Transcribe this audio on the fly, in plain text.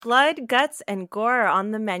Blood, guts, and gore are on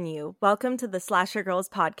the menu. Welcome to the Slasher Girls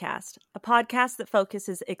podcast, a podcast that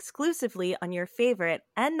focuses exclusively on your favorite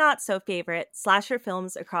and not so favorite slasher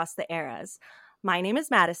films across the eras. My name is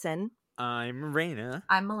Madison. I'm Reyna.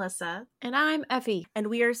 I'm Melissa. And I'm Ephie. And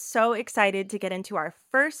we are so excited to get into our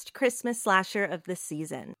first Christmas slasher of the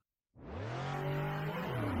season.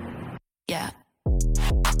 Yeah.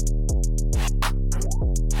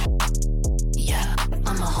 Yeah,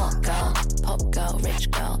 I'm a hot girl, pop girl, rich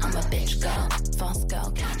girl, I'm a bitch girl, fast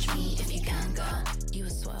girl, catch me if you can, girl. You a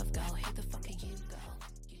swerve girl, who the fuck are you, girl?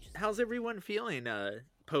 How's everyone feeling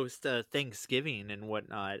post Thanksgiving and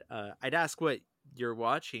whatnot? I'd ask what you're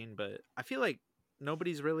watching, but I feel like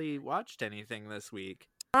nobody's really watched anything this week.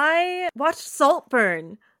 I watched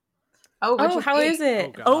Saltburn. How is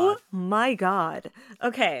it? Oh my god.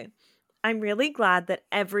 Okay. I'm really glad that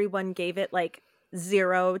everyone gave it like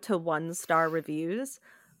 0 to 1 star reviews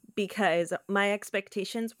because my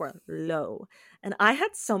expectations were low and I had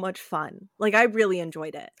so much fun. Like I really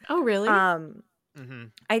enjoyed it. Oh, really?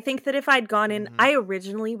 I think that if I'd gone in, I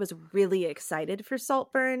originally was really excited for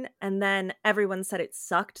Saltburn and then everyone said it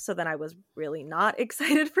sucked. So then I was really not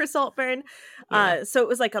excited for Saltburn. Yeah. So it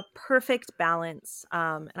was like a perfect balance.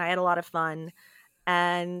 And I had a lot of fun.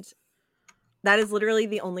 And that is literally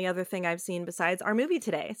the only other thing I've seen besides our movie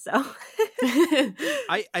today. So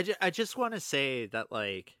I just want to say that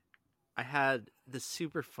like I had the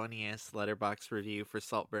super funniest Letterboxd review for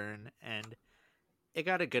Saltburn and it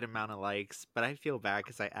got a good amount of likes, but I feel bad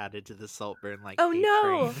because I added to the Saltburn like hate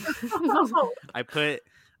train.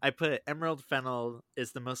 I put Emerald Fennell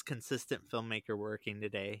is the most consistent filmmaker working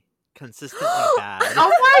today. Consistently bad. Oh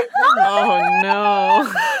my god! Oh no!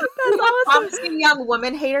 that's awesome. Promising young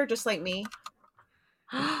woman hater, just like me.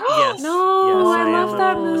 Yes. No, Yes, I love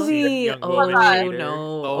that am. movie. Young Oh woman no! hater.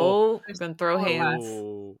 Oh, I'm gonna throw hands.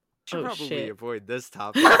 Oh, should Oh, probably shit. avoid this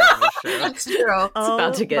topic on the show. That's true. It's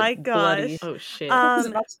about to get my bloody. gosh. Oh shit!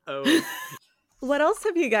 Oh, What else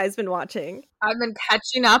have you guys been watching? I've been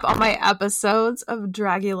catching up on my episodes of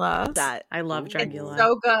Dragula. That I love Ooh. Dragula. It's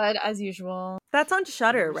so good as usual. that's on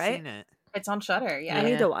Shudder, never right? seen it. It's on Shudder. I Yeah,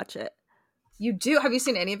 need to watch it. you do. Have you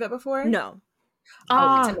seen any of it before? No,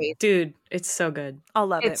 Oh, it's amazing. Dude, it's so good. I'll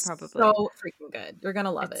love It's it probably. so freaking good. You're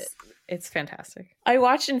gonna love it. It's fantastic. I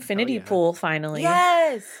watched Infinity yeah. Pool finally.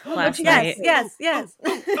 Yes. Last yes, night. yes. Yes.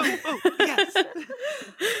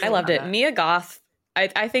 I loved it. Uh, Mia Goth.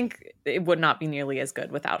 I think it would not be nearly as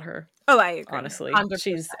good without her. Oh, I agree. Honestly, 100%.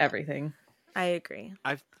 she's everything. I agree.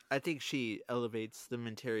 I think she elevates the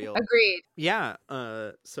material. Agreed. Yeah,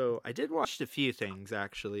 so I did watch a few things,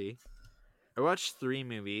 actually. I watched 3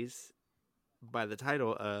 movies by the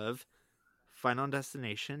title of Final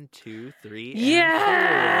Destination 2, 3, and 4.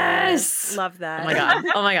 Yes. Love that. Oh my god.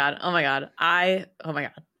 Oh my god. Oh my god. Oh my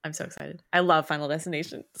god. I'm so excited. I love Final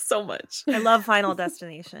Destination so much. I love Final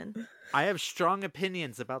Destination. I have strong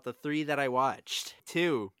opinions about the 3 that I watched.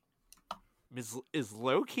 2 is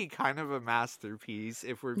low-key kind of a masterpiece,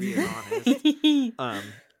 if we're being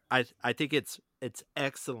honest. I think it's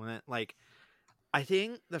excellent. Like, I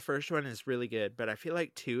think the first one is really good, but I feel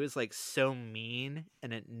like 2 is like so mean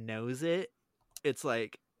and it knows it. It's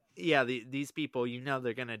like, yeah, these people, you know,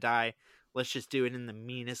 they're gonna die. Let's just do it in the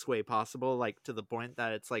meanest way possible, like to the point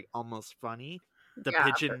that it's like almost funny. The Yeah,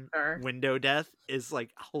 for pigeon sure. window death is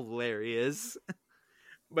like hilarious,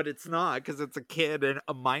 but it's not because it's a kid and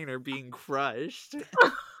a minor being crushed.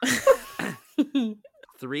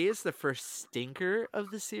 3 is the first stinker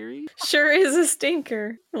of the series. Sure is a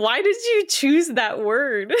stinker. Why did you choose that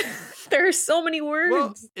word? There are so many words.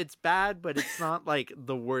 Well, it's bad, but it's not like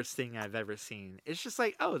the worst thing I've ever seen. It's just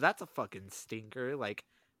like, oh, that's a fucking stinker. Like,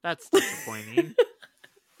 that's disappointing.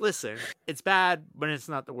 Listen, it's bad, but it's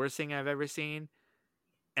not the worst thing I've ever seen.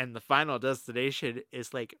 And the Final Destination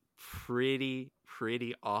is like pretty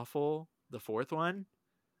awful. The 4th one.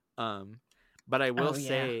 But I will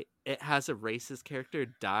say it has a racist character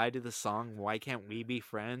die to the song "Why Can't We Be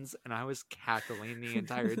Friends," and I was cackling the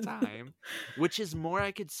entire time, which is more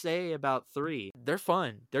I could say about 3. They're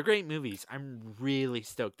fun. They're great movies. I'm really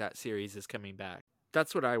stoked that series is coming back.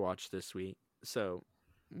 That's what I watched this week. So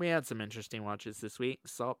we had some interesting watches this week.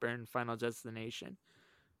 Saltburn, Final Destination,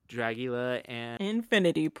 Dragula, and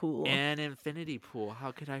Infinity Pool. Infinity Pool.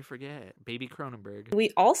 How could I forget? Baby Cronenberg.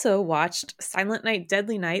 We also watched Silent Night,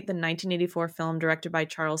 Deadly Night, the 1984 film directed by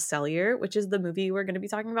Charles Sellier, which is the movie we're going to be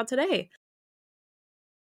talking about today.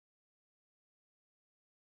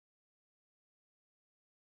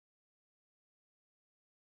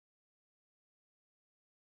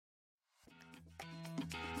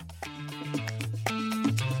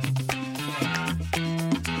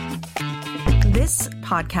 This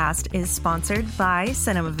podcast is sponsored by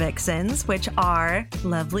Cinema Vixens, which our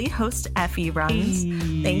lovely host Ephie runs.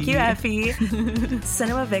 Thank you, Ephie.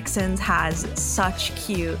 Cinema Vixens has such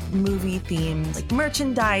cute movie themes, like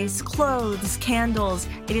merchandise, clothes, candles.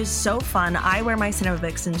 It is so fun. I wear my Cinema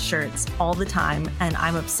Vixens shirts all the time, and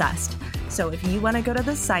I'm obsessed. So if you want to go to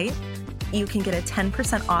the site, you can get a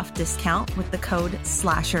 10% off discount with the code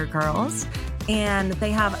SlasherGirls. And they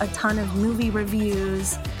have a ton of movie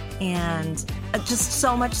reviews and just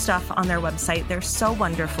so much stuff on their website. They're so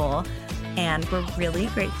wonderful. And we're really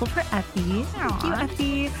grateful for Ephie. Thank you,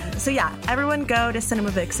 Ephie. So yeah, everyone go to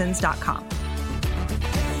cinemavixens.com.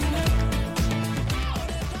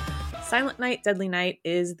 Silent Night, Deadly Night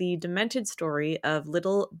is the demented story of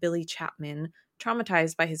little Billy Chapman,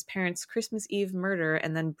 traumatized by his parents' Christmas Eve murder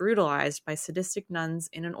and then brutalized by sadistic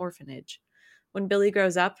nuns in an orphanage. When Billy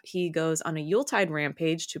grows up, he goes on a Yuletide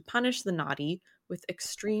rampage to punish the naughty with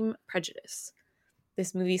extreme prejudice.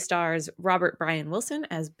 This movie stars Robert Brian Wilson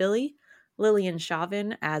as Billy, Lillian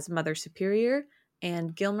Chauvin as Mother Superior,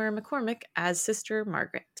 and Gilmer McCormick as Sister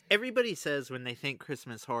Margaret. Everybody says when they think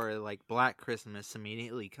Christmas horror, like Black Christmas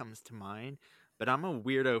immediately comes to mind, but I'm a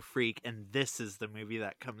weirdo freak, and this is the movie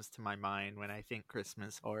that comes to my mind when I think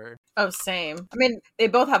Christmas horror. Oh, same. I mean, they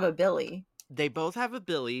both have a Billy. They both have a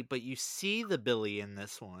Billy, but you see the Billy in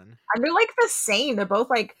this one. And they're like the same. They're both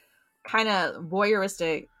like kind of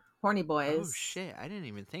voyeuristic, horny boys. Oh shit, I didn't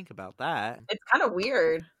even think about that. It's kind of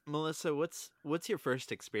weird. Melissa, what's your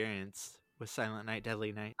first experience with Silent Night,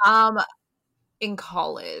 Deadly Night? In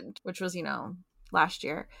college, which was, last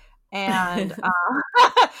year. And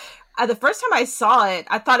the first time I saw it,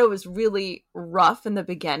 I thought it was really rough in the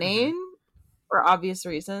beginning for obvious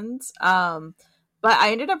reasons. But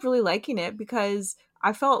I ended up really liking it because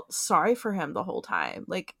I felt sorry for him the whole time.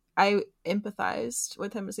 Like, I empathized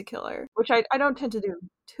with him as a killer, which I don't tend to do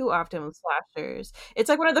too often with slashers. It's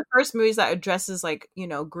like one of the first movies that addresses like,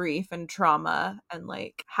 grief and trauma and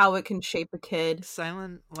like how it can shape a kid.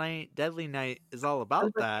 Silent Night, Deadly Night is all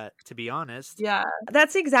about that, to be honest. Yeah.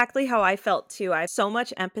 That's exactly how I felt too. I have so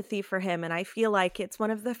much empathy for him, and I feel like it's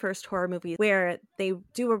one of the first horror movies where they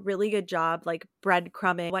do a really good job like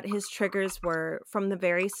breadcrumbing what his triggers were from the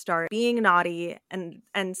very start. Being naughty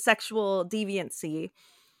and sexual deviancy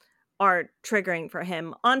are triggering for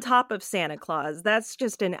him on top of Santa Claus. That's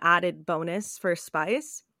just an added bonus for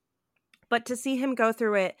spice. But to see him go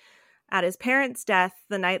through it at his parents' death,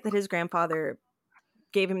 the night that his grandfather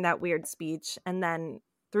gave him that weird speech, and then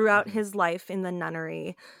throughout his life in the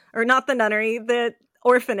nunnery, or not the nunnery, the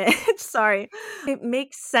orphanage, sorry. It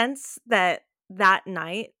makes sense that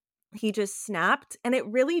night he just snapped, and it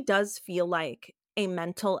really does feel like a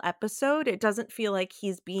mental episode. It doesn't feel like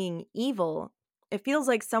he's being evil. It feels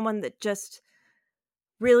like someone that just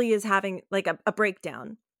really is having like a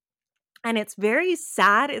breakdown. And it's very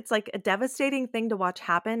sad. It's like a devastating thing to watch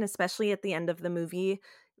happen, especially at the end of the movie.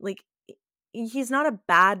 Like, he's not a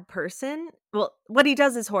bad person. Well, what he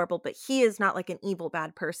does is horrible, but he is not like an evil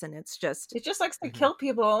bad person. It's just... It just likes to kill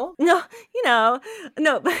people. No, no,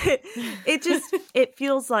 but it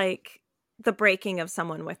feels like the breaking of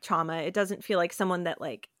someone with trauma. It doesn't feel like someone that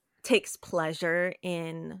like takes pleasure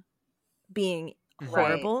in being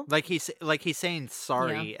horrible. Like he's saying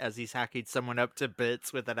sorry as he's hacking someone up to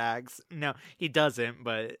bits with an axe. No, he doesn't,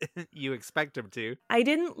 but you expect him to. I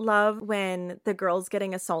didn't love when the girl's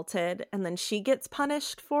getting assaulted and then she gets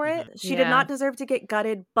punished for it. She did not deserve to get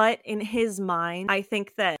gutted, but in his mind, I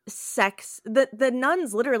think that the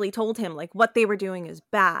nuns literally told him like what they were doing is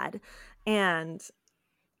bad. And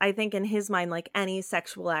I think in his mind, like any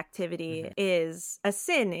sexual activity is a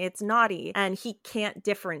sin. It's naughty. And he can't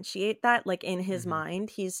differentiate that. Like in his mind,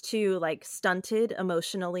 he's too like stunted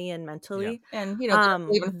emotionally and mentally. Yeah. And, didn't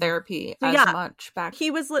believe in therapy as much back. He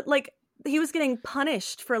was he was getting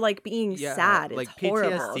punished for like being sad. It's like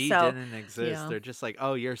horrible. PTSD didn't exist. They're just like,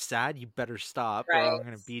 oh, you're sad? You better stop or I'm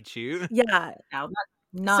going to beat you. Yeah.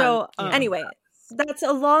 So anyway, that's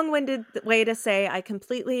a long-winded way to say I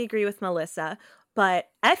completely agree with Melissa. But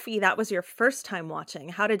Ephie, that was your first time watching.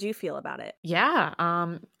 How did you feel about it? Yeah,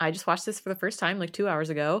 I just watched this for the first time like 2 hours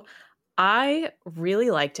ago. I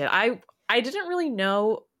really liked it. I didn't really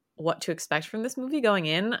know what to expect from this movie going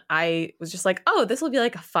in. I was just like, oh, this will be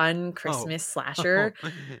like a fun Christmas slasher.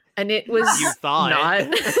 And it was not.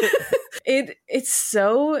 It's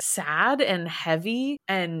so sad and heavy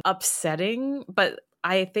and upsetting, but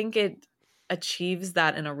I think it achieves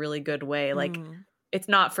that in a really good way. Like, it's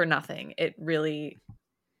not for nothing. It really,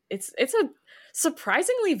 it's a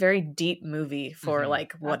surprisingly very deep movie for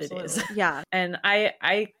like what it is. Yeah. And I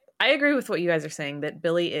agree with what you guys are saying, that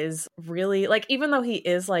Billy is really like, even though he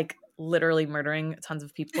is like literally murdering tons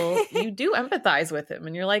of people, you do empathize with him,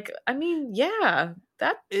 and you're like, I mean, yeah,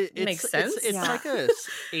 that makes sense. It's Yeah. like a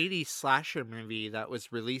 80s slasher movie that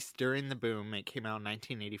was released during the boom. It came out in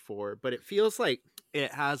 1984, but it feels like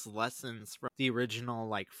it has lessons from the original,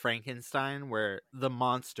 like Frankenstein, where the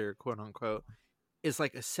monster, quote unquote, is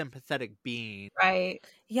like a sympathetic being. Right.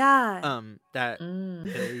 Yeah. That Mm.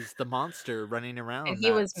 is the monster running around And he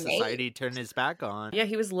that was society made. turned his back on. Yeah,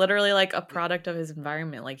 he was literally like a product of his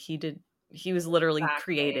environment. Like he was literally Exactly.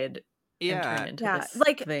 created and Yeah. turned into Yeah, this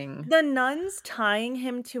like, thing. The nuns tying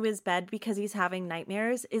him to his bed because he's having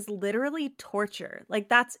nightmares is literally torture.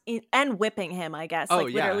 Like and whipping him, I guess. Oh,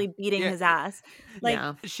 Like yeah. literally beating Yeah. his ass. Like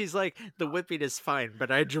Yeah. She's like, the whipping is fine,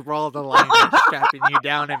 but I draw the line at strapping you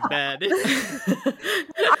down in bed.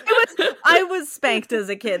 I was spanked as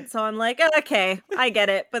a kid, so I'm like, okay, I get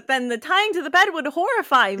it. But then the tying to the bed would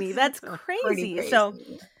horrify me. That's Pretty crazy. So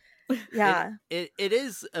yeah. It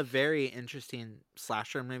is a very interesting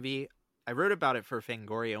slasher movie. I wrote about it for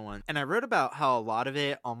Fangoria once, and I wrote about how a lot of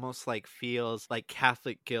it almost like feels like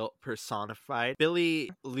Catholic guilt personified.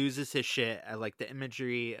 Billy loses his shit at like the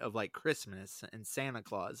imagery of like Christmas and Santa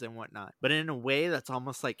Claus and whatnot, but in a way that's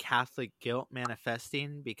almost like Catholic guilt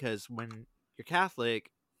manifesting, because when you're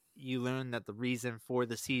Catholic, you learn that the reason for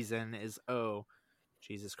the season is, oh,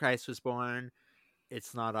 Jesus Christ was born.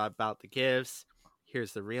 It's not about the gifts.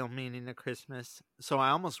 Here's the real meaning of Christmas. So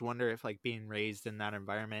I almost wonder if like being raised in that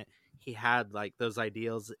environment, he had like those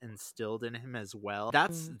ideals instilled in him as well.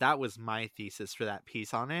 That was my thesis for that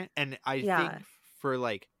piece on it. And I think for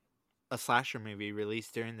like a slasher movie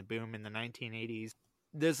released during the boom in the 1980s,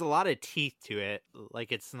 there's a lot of teeth to it.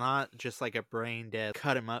 Like it's not just like a brain dead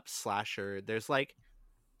cut him up slasher.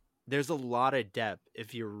 There's a lot of depth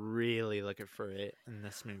if you're really looking for it in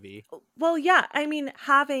this movie. Well, yeah. I mean,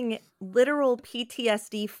 having literal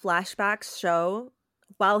PTSD flashbacks show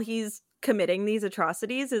while he's committing these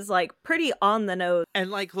atrocities is like pretty on the nose.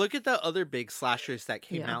 And like, look at the other big slashers that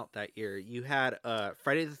came out that year. You had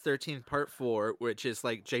Friday the 13th Part 4, which is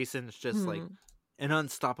like Jason's just like an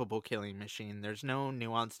unstoppable killing machine. There's no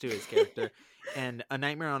nuance to his character. And A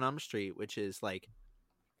Nightmare on Elm Street, which is like,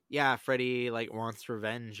 yeah, Freddy like wants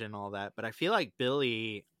revenge and all that, but I feel like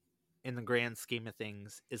Billy, in the grand scheme of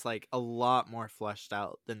things, is like a lot more fleshed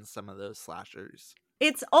out than some of those slashers.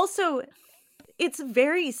 It's a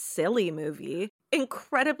very silly movie,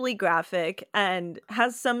 incredibly graphic, and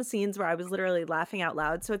has some scenes where I was literally laughing out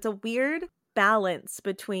loud. So it's a weird balance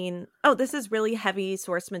between, oh, this is really heavy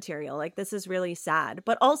source material, like this is really sad,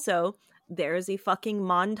 but also there's a fucking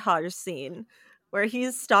montage scene where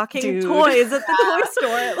he's stocking toys at the toy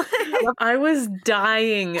store. Like, I was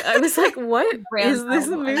dying. I was like, what is this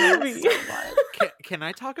movie? Can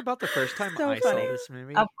I talk about the first time So I funny. saw this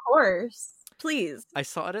movie? Of course. Please. I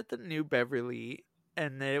saw it at the New Beverly,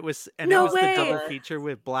 and it was No the way. double feature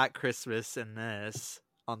with Black Christmas and this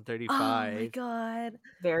on 35. Oh my god.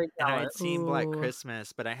 Very And I had jealous. seen Black Ooh.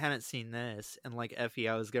 Christmas, but I hadn't seen this. And like Ephie,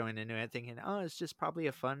 I was going into it thinking, oh, it's just probably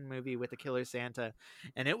a fun movie with a killer Santa.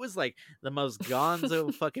 And it was like the most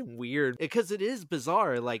gonzo fucking weird, because it is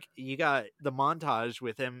bizarre. Like you got the montage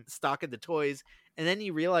with him stocking the toys, and then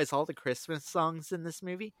you realize all the Christmas songs in this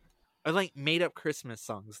movie are like made up Christmas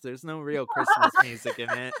songs. There's no real Christmas music in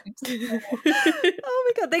it.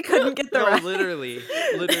 Oh my god, they couldn't get the No, right. literally.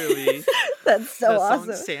 That's so The awesome.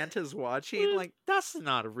 song Santa's Watching, like, that's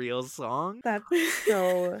not a real song. That's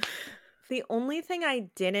so. The only thing I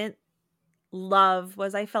didn't love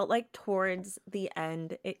was I felt like towards the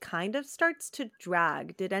end it kind of starts to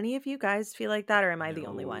drag. Did any of you guys feel like that, or am I the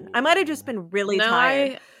only one? I might have just been really No,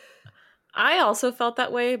 tired. I also felt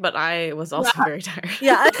that way, but I was also very tired.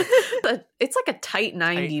 Yeah. But it's like a tight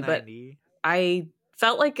 90, Tight but 90. I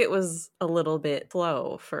felt like it was a little bit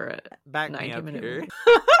slow for it. Back me 90 up minute here. movie.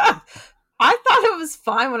 I thought it was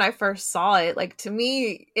fine when I first saw it. Like, to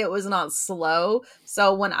me, it was not slow.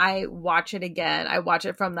 So when I watch it again, I watch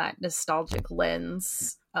it from that nostalgic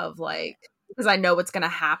lens of like, because I know what's going to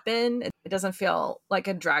happen. It doesn't feel like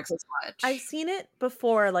it drags as much. I've seen it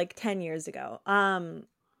before, like 10 years ago.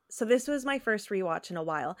 So this was my first rewatch in a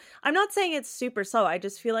while. I'm not saying it's super slow. I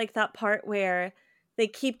just feel like that part where they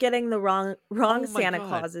keep getting the wrong Oh my Santa God.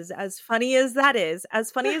 Clauses, as funny as that is,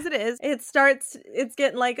 it's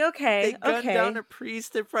getting like, okay, They gunned okay. down a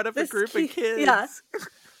priest in front of a This group kid- of kids. yeah.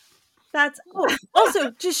 That's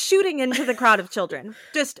also just shooting into the crowd of children,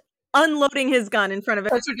 just unloading his gun in front of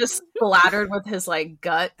it. Which are just splattered with his like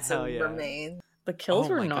guts Hell and yeah. remains. The kills Oh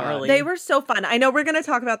were my God. gnarly. They were so fun. I know we're going to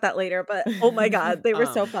talk about that later, but oh my god, they were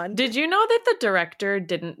so fun. Did you know that the director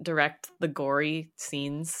didn't direct the gory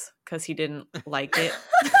scenes because he didn't like it?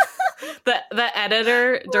 The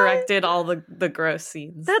editor directed all the gross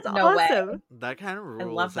scenes. That's No way. awesome. That kind of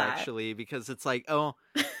rules, love that. actually, because it's like, oh,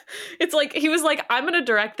 It's like he was like, I'm gonna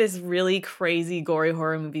direct this really crazy gory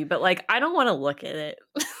horror movie, but like I don't want to look at it.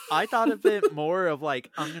 I thought of it more of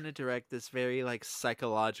like, I'm gonna direct this very like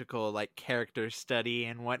psychological like character study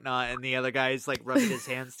and whatnot, and the other guy's like rubbing his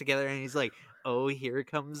hands together and he's like, oh, here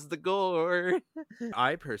comes the gore.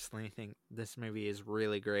 I personally think this movie is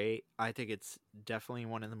really great. I think it's definitely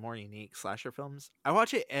one of the more unique slasher films. I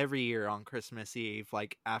watch it every year on Christmas Eve,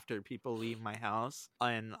 like after people leave my house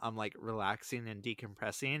and I'm like relaxing and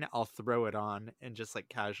decompressing, I'll throw it on and just like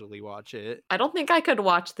casually watch it. I don't think I could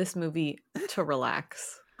watch this movie to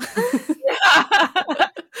relax.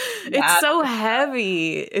 It's so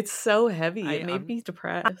heavy. It's so heavy. It made me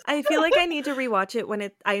depressed. I feel like I need to rewatch it when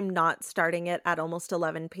I'm not starting it at almost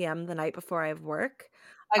 11 p.m. the night before I have work.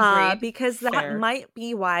 Agreed. Because that Fair. might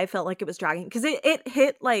be why I felt like it was dragging. Because it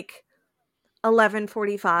hit like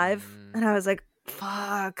 11:45, and I was like,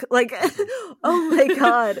 fuck, like, oh my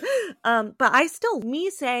god. But me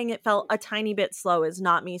saying it felt a tiny bit slow is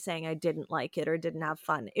not me saying I didn't like it or didn't have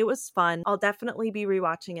fun. It was fun. I'll definitely be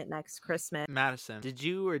rewatching it next Christmas. Madison, did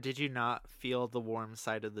you or did you not feel the warm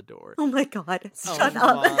side of the door? Oh my god, shut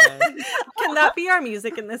up. Can that be our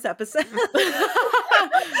music in this episode?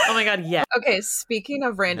 Oh my god, yeah. Okay, speaking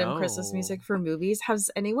of random Christmas No. music for movies, has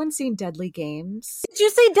anyone seen Deadly Games? Did you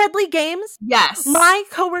say Deadly Games? Yes. My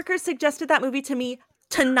coworker suggested that movie to me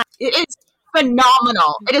tonight. It is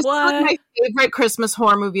phenomenal. It is What? my favorite Christmas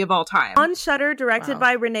horror movie of all time. On Shudder, directed Wow.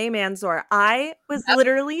 by Renee Manzor. I was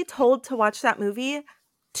literally told to watch that movie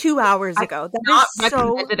 2 hours ago. That not is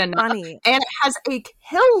so recommended enough. funny. And it has a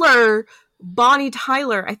killer Bonnie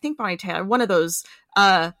Tyler, one of those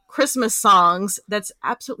Christmas songs that's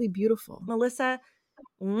absolutely beautiful. Melissa,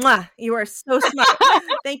 mwah, you are so smart.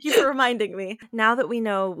 Thank you for reminding me. Now that we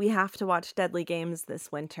know we have to watch Deadly Games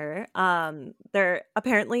this winter, there are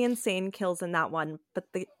apparently insane kills in that one,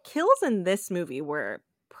 but the kills in this movie were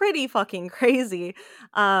pretty fucking crazy.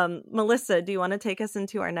 Melissa, do you want to take us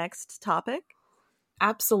into our next topic?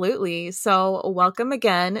 Absolutely. So welcome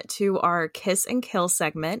again to our Kiss and Kill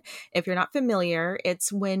segment. If you're not familiar,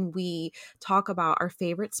 it's when we talk about our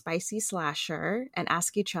favorite spicy slasher and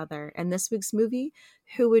ask each other, in this week's movie,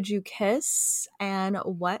 who would you kiss and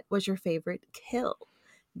what was your favorite kill?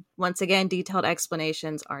 Once again, detailed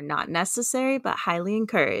explanations are not necessary, but highly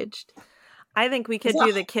encouraged. I think we could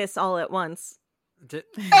do the kiss all at once. Billy.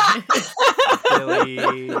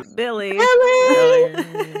 Billy.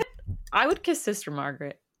 I would kiss Sister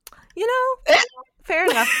Margaret. You know,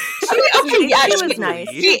 fair enough. She was nice.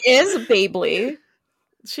 She is Babely.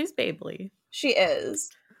 She's Babely. She is.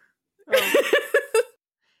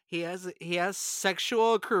 He has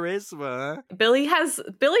sexual charisma. Billy has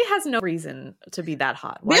no reason to be that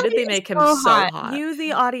hot. Why Billy did they is make him so so hot. hot? You,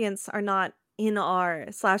 the audience, are not in our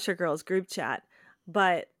Slasher Girls group chat,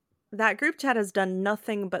 but that group chat has done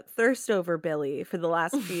nothing but thirst over Billy for the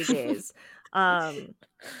last few days.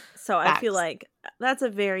 So I feel like that's a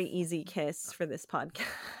very easy kiss for this podcast.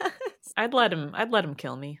 I'd let him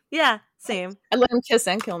kill me. Yeah, same. I let him kiss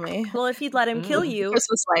and kill me. Well, if you'd let him kill you,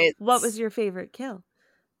 Christmas lights. what was your favorite kill?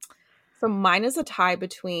 So mine is a tie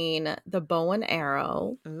between the bow and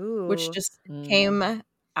arrow, Ooh. which just came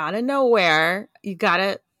out of nowhere. You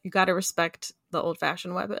gotta respect the old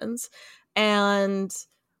fashioned weapons. And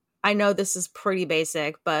I know this is pretty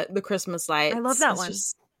basic, but the Christmas lights. I love that is one.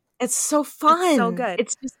 It's so fun. It's so good.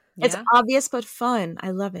 It's obvious but fun.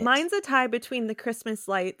 I love it. Mine's a tie between the Christmas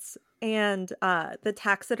lights and the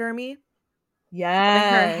taxidermy.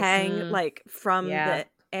 Yes. Her hang like from the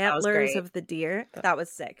antlers great. of the deer. That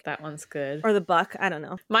was sick. That one's good. Or the buck. I don't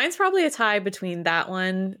know. Mine's probably a tie between that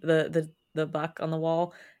one, the buck on the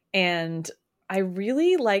wall, and I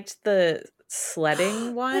really liked the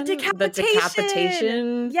sledding one. The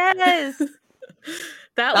decapitation. Yes.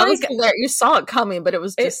 That like, was hilarious. You saw it coming, but it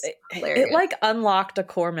was just hilarious. It like unlocked a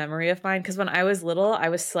core memory of mine because when I was little, I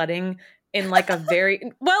was sledding in like a very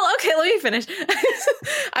okay, let me finish.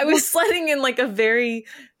 I was sledding in like a very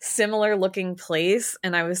similar looking place,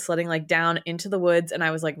 and I was sledding like down into the woods, and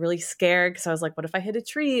I was like really scared because I was like, what if I hit a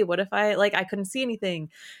tree? What if I couldn't see anything?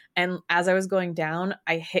 And as I was going down,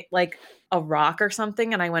 I hit like a rock or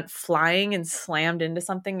something, and I went flying and slammed into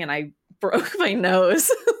something, and I broke my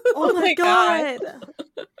nose. Oh my god.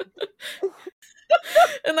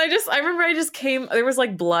 And I remember I just came, there was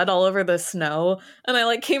like blood all over the snow, and I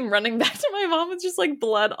like came running back to my mom with just like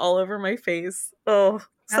blood all over my face. Oh,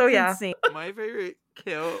 so yeah. Insane. My favorite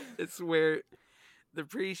kill is where the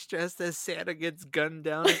priest dressed as Santa gets gunned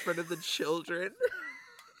down in front of the children.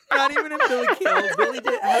 Not even a Billy kill. Billy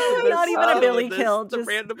didn't have the best Not even a style Billy in this. kill, The just-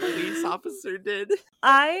 random police officer did.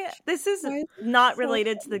 This is Why is not so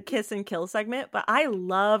related to the kiss and kill segment, but I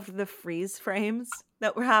loved the freeze frames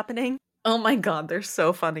that were happening. Oh my god, they're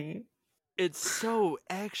so funny. It's so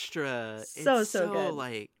extra. So It's good.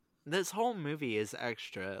 like this whole movie is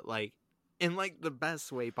extra, like in like the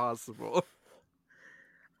best way possible.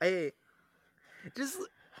 I just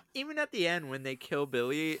even at the end when they kill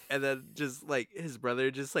Billy and then just like his brother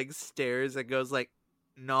just like stares and goes like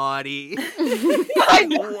naughty. Like,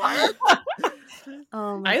 what?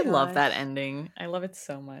 Oh my I love gosh. that ending. I love it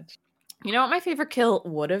so much. You know what my favorite kill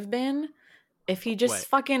would have been? If he just What?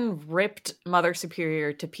 fucking ripped Mother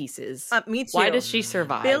Superior to pieces. Me too. Why does she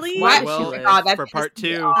survive? Billy- Why does Well, she Oh live? God, that for pissed part me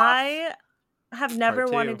 2. off. I have never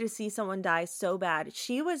Part wanted 2. to see someone die so bad.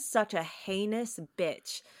 She was such a heinous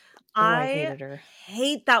bitch. Oh, I I hated her.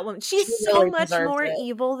 hate that woman. She's She so really much deserves more it.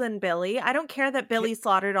 evil than Billy. I don't care that Billy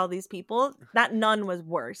slaughtered all these people. That nun was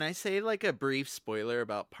worse. Can I say like a brief spoiler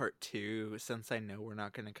about part 2 since I know we're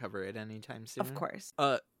not going to cover it anytime soon? Of course.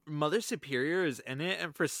 Mother Superior is in it,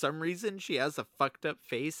 and for some reason she has a fucked up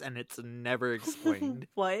face, and it's never explained.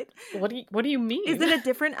 What? What do you mean? Is it a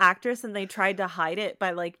different actress and they tried to hide it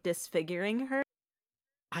by like disfiguring her?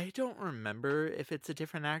 I don't remember if it's a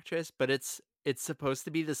different actress, but it's supposed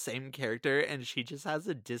to be the same character, and she just has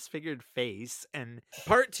a disfigured face. And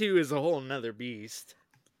part 2 is a whole nother beast.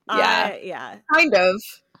 Yeah. Yeah. Kind of.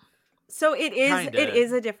 So it is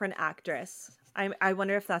Kinda. a different actress. I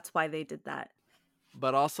wonder if that's why they did that.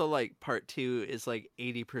 But also, like, part 2 is like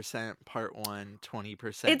 80% part 1,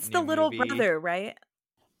 20%. It's the new little movie. brother, right?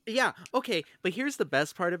 Yeah, okay, but here's the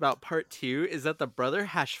best part about part 2 is that the brother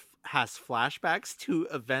has flashbacks to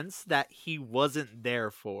events that he wasn't there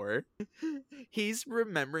for. He's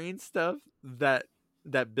remembering stuff that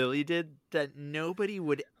Billy did that nobody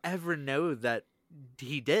would ever know that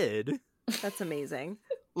he did. That's amazing.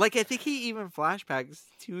 Like, I think he even flashbacks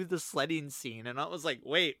to the sledding scene, and I was like,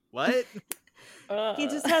 wait, what? He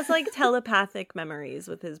just has like telepathic memories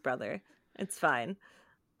with his brother. It's fine.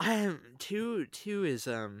 Two is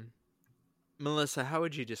Melissa, how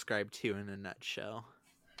would you describe 2 in a nutshell?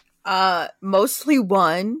 Mostly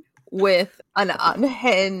one with an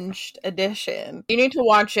unhinged edition. You need to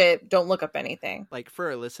watch it. Don't look up anything. Like, for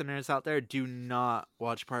our listeners out there, do not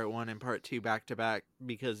watch part 1 and part 2 back to back,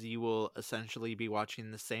 because you will essentially be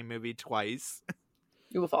watching the same movie twice.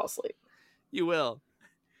 You will fall asleep. You will.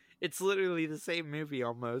 It's literally the same movie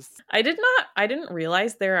almost. I didn't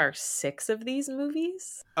realize there are 6 of these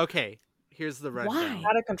movies. Okay, here's the rundown.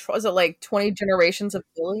 Out of control. Is it like 20 generations of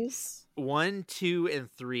Billies? 1, 2,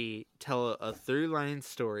 and 3 tell a through-line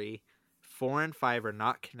story. 4 and 5 are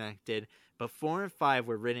not connected, but 4 and 5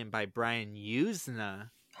 were written by Brian Yuzna.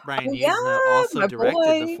 Brian Oh, Yuzna yeah, also my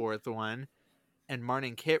directed the boy. 4th one, and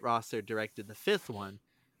Martin Kitrosser directed the 5th one.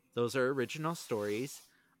 Those are original stories.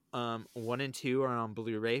 1 and 2 are on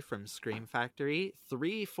Blu-ray from Scream Factory.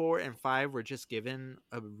 3, 4, and 5 were just given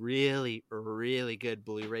a really, really good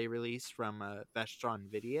Blu-ray release from Vestron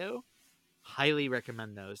Video. Highly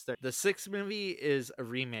recommend those. The 6th movie is a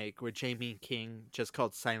remake with Jamie King, just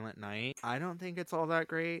called Silent Night. I don't think it's all that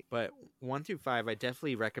great, but 1 through 5 I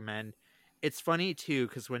definitely recommend. It's funny too,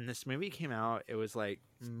 because when this movie came out, it was like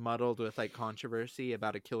muddled with like controversy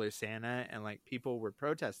about a killer Santa, and like people were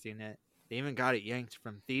protesting it. They even got it yanked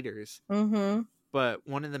from theaters. Mm-hmm. But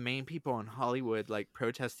one of the main people in Hollywood, like,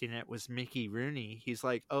 protesting it was Mickey Rooney. He's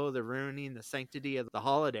like, oh, they're ruining the sanctity of the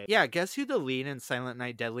holiday. Yeah, guess who the lead in Silent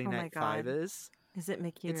Night, Deadly Oh my Night 5 God. is? Is it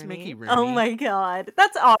Mickey It's Rooney? Mickey Oh Rooney. my god.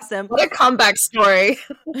 That's awesome. What a comeback story.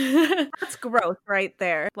 That's growth right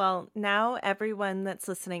there. Well, now everyone that's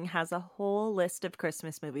listening has a whole list of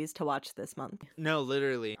Christmas movies to watch this month. No,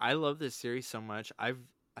 literally. I love this series so much. I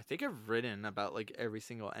think I've written about, like, every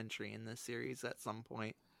single entry in this series at some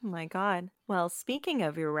point. Oh my god. Well, speaking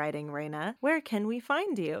of your writing, Reyna, where can we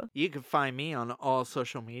find you? You can find me on all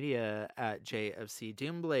social media at JFC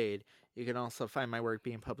Doomblade. You can also find my work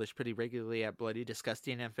being published pretty regularly at Bloody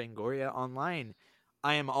Disgusting and Fangoria online.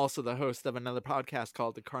 I am also the host of another podcast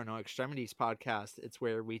called the Carnal Extremities Podcast. It's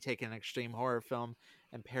where we take an extreme horror film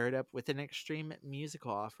and pair it up with an extreme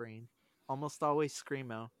musical offering. Almost always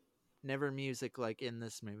screamo. Never music like in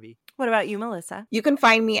this movie. What about you, Melissa? You can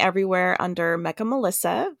find me everywhere under Mecha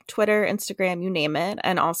Melissa, Twitter, Instagram, you name it,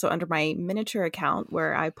 and also under my miniature account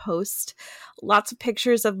where I post lots of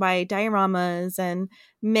pictures of my dioramas and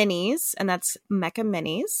minis, and that's Mecha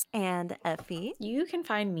Minis. And Ephie. You can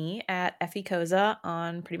find me at Ephie Koza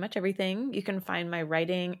on pretty much everything. You can find my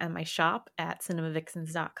writing and my shop at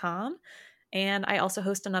cinemavixens.com. And I also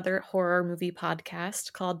host another horror movie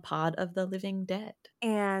podcast called Pod of the Living Dead.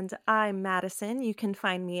 And I'm Madison. You can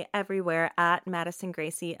find me everywhere at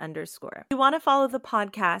MadisonGracie_. If you want to follow the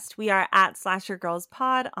podcast, we are at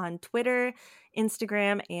SlasherGirlsPod on Twitter,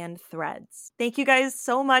 Instagram, and Threads. Thank you guys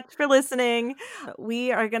so much for listening.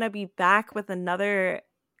 We are going to be back with another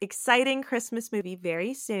exciting Christmas movie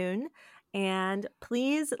very soon. And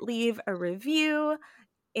please leave a review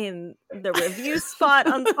in the review spot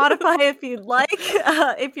on Spotify if you'd like,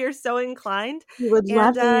 if you're so inclined. We would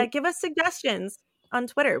love And it. give us suggestions on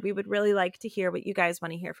Twitter. We would really like to hear what you guys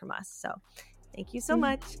want to hear from us. So thank you so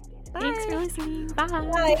much. Bye. Thanks for listening. Bye.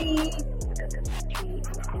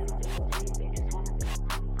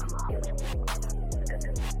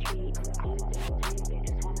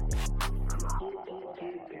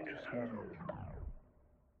 Bye.